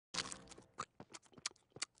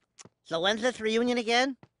So when's this reunion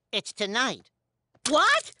again? It's tonight.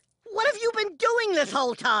 What? What have you been doing this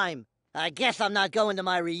whole time? I guess I'm not going to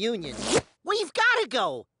my reunion. We've got to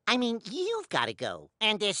go. I mean, you've got to go.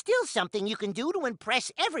 And there's still something you can do to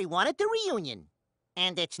impress everyone at the reunion.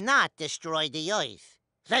 And it's not destroy the Earth.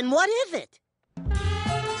 Then what is it?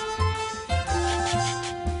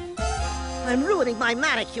 I'm ruining my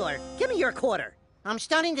manicure. Give me your quarter. I'm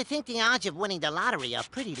starting to think the odds of winning the lottery are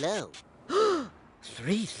pretty low.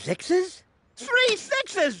 3 sixes? 3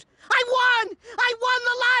 sixes! I won! I won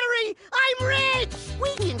the lottery! I'm rich!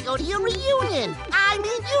 We can go to your reunion. I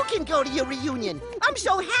mean, you can go to your reunion. I'm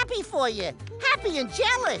so happy for you. Happy and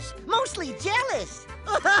jealous. Mostly jealous.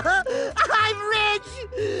 I'm rich!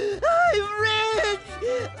 I'm rich!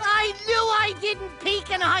 I knew I didn't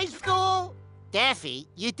peak in high school. Daffy,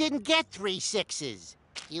 you didn't get 3 sixes.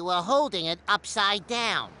 You were holding it upside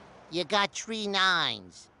down. You got 3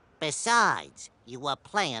 nines. Besides, you were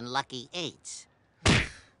playing lucky 8s.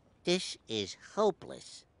 This is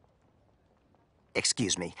hopeless.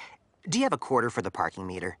 Excuse me. Do you have a quarter for the parking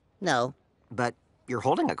meter? No. But you're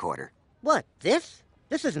holding a quarter. What, this?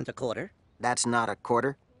 This isn't a quarter. That's not a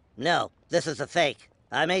quarter? No, this is a fake.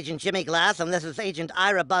 I'm Agent Jimmy Glass, and this is Agent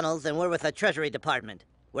Ira Bunnels, and we're with the Treasury Department.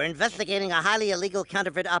 We're investigating a highly illegal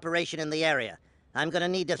counterfeit operation in the area. I'm gonna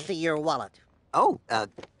need to see your wallet. Oh,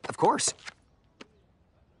 of course.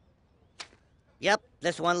 Yep,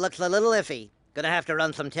 this one looks a little iffy. Gonna have to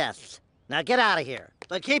run some tests. Now get out of here.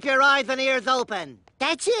 But keep your eyes and ears open.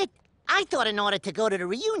 That's it. I thought in order to go to the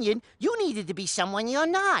reunion, you needed to be someone you're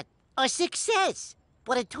not. A success.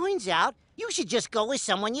 But it turns out you should just go with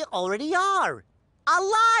someone you already are. A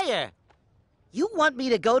liar. You want me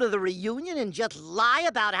to go to the reunion and just lie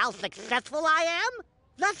about how successful I am?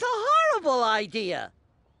 That's a horrible idea.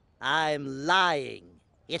 I'm lying.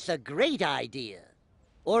 It's a great idea.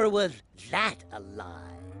 Or was that a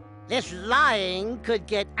lie? This lying could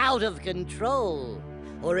get out of control.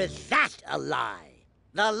 Or is that a lie?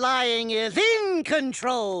 The lying is in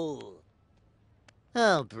control.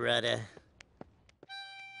 Oh, brother.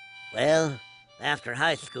 Well, after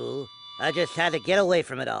high school, I just had to get away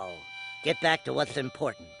from it all. Get back to what's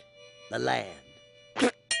important. The land.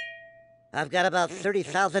 I've got about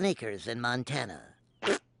 30,000 acres in Montana.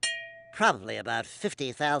 Probably about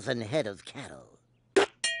 50,000 head of cattle.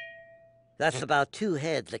 That's about 2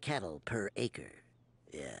 heads of cattle per acre.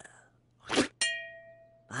 Yeah.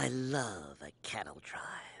 I love a cattle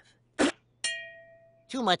drive.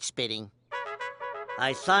 Too much spitting.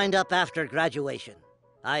 I signed up after graduation.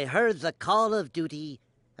 I heard the call of duty,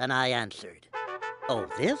 and I answered. Oh,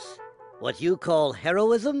 this? What you call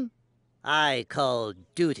heroism? I call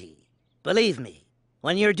duty. Believe me,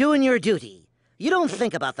 when you're doing your duty, you don't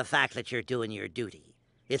think about the fact that you're doing your duty.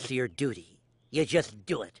 It's your duty. You just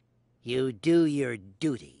do it. You do your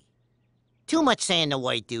duty. Too much saying the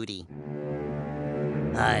word duty.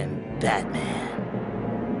 I'm Batman.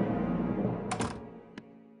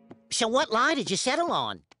 So what lie did you settle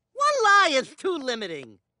on? One lie is too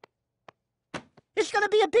limiting. It's gonna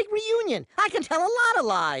be a big reunion. I can tell a lot of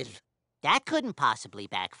lies. That couldn't possibly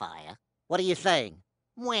backfire. What are you saying?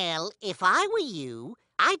 Well, if I were you,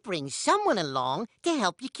 I'd bring someone along to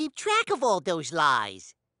help you keep track of all those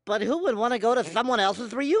lies. But who would want to go to someone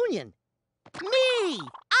else's reunion? Me!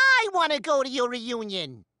 I want to go to your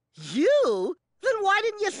reunion. You? Then why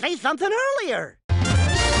didn't you say something earlier?